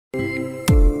ఉపవాసం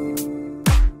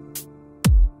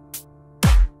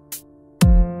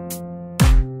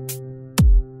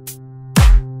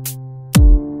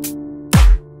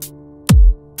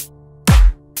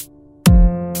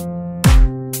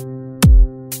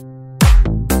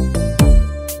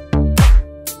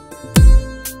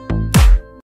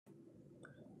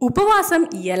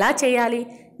ఎలా చేయాలి,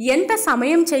 ఎంత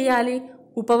సమయం చేయాలి,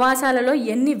 ఉపవాసాలలో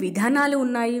ఎన్ని విధానాలు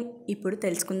ఉన్నాయి ఇప్పుడు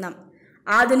తెలుసుకుందాం.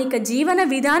 ఆధునిక జీవన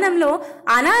విధానంలో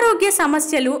అనారోగ్య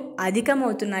సమస్యలు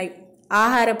అధికమవుతున్నాయి.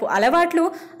 ఆహారపు అలవాట్లు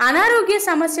అనారోగ్య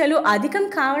సమస్యలు అధికం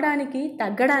కావడానికి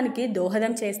తగ్గడానికి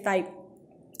దోహదం చేస్తాయి.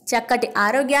 చక్కటి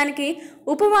ఆరోగ్యానికి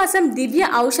ఉపవాసం దివ్య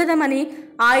ఔషధమని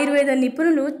ఆయుర్వేద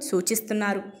నిపుణులు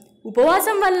సూచిస్తున్నారు.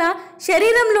 ఉపవాసం వల్ల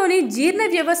శరీరంలోని జీర్ణ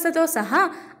వ్యవస్థతో సహా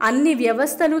అన్ని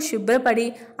వ్యవస్థలు శుభ్రపడి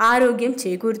ఆరోగ్యం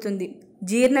చేకూరుతుంది.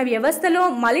 జీర్ణ వ్యవస్థలో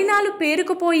మలినాలు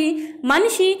పేరుకుపోయి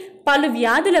మనిషి పలు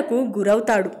వ్యాధులకు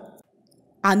గురవుతాడు.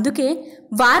 అందుకే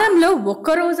వారంలో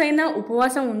ఒక్కరోజైనా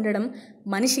ఉపవాసం ఉండడం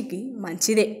మనిషికి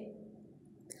మంచిదే.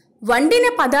 వండిన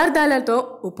పదార్థాలతో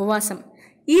ఉపవాసం.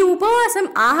 ఈ ఉపవాసం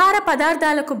ఆహార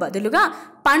పదార్థాలకు బదులుగా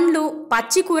పండ్లు,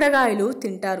 పచ్చి కూరగాయలు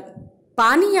తింటారు.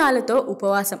 పానీయాలతో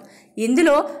ఉపవాసం.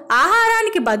 ఇందులో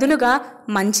ఆహారానికి బదులుగా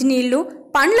మంచినీళ్ళు,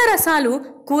 పండ్ల రసాలు,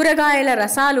 కూరగాయల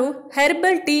రసాలు,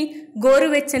 హెర్బల్ టీ,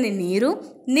 గోరువెచ్చని నీరు,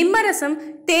 నిమ్మరసం,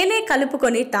 తేనె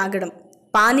కలుపుకొని తాగడం.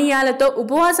 పానీయాలతో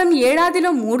ఉపవాసం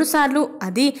ఏడాదిలో 3 సార్లు,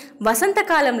 అది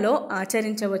వసంతకాలంలో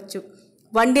ఆచరించవచ్చు.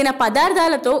 వండిన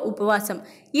పదార్థాలతో ఉపవాసం.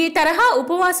 ఈ తరహా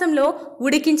ఉపవాసంలో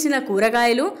ఉడికించిన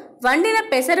కూరగాయలు, వండిన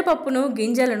పెసరపప్పును,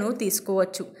 గింజలను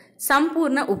తీసుకోవచ్చు.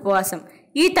 సంపూర్ణ ఉపవాసం.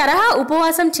 ఈ తరహా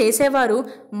ఉపవాసం చేసేవారు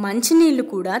మంచినీళ్లు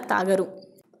కూడా తాగరు.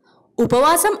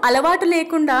 ఉపవాసం అలవాటు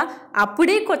లేకుండా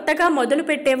అప్పుడే కొత్తగా మొదలు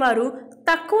పెట్టేవారు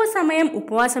తక్కువ సమయం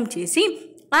ఉపవాసం చేసి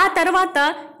ఆ తర్వాత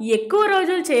ఎక్కువ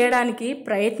రోజులు చేయడానికి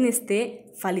ప్రయత్నిస్తే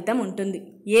ఫలితం ఉంటుంది.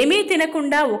 ఏమీ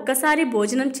తినకుండా ఒక్కసారి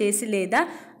భోజనం చేసి లేదా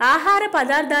ఆహార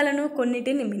పదార్థాలను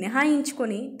కొన్నిటిని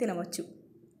మినహాయించుకొని తినవచ్చు.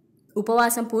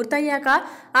 ఉపవాసం పూర్తయ్యాక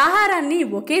ఆహారాన్ని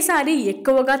ఒకేసారి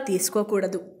ఎక్కువగా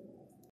తీసుకోకూడదు.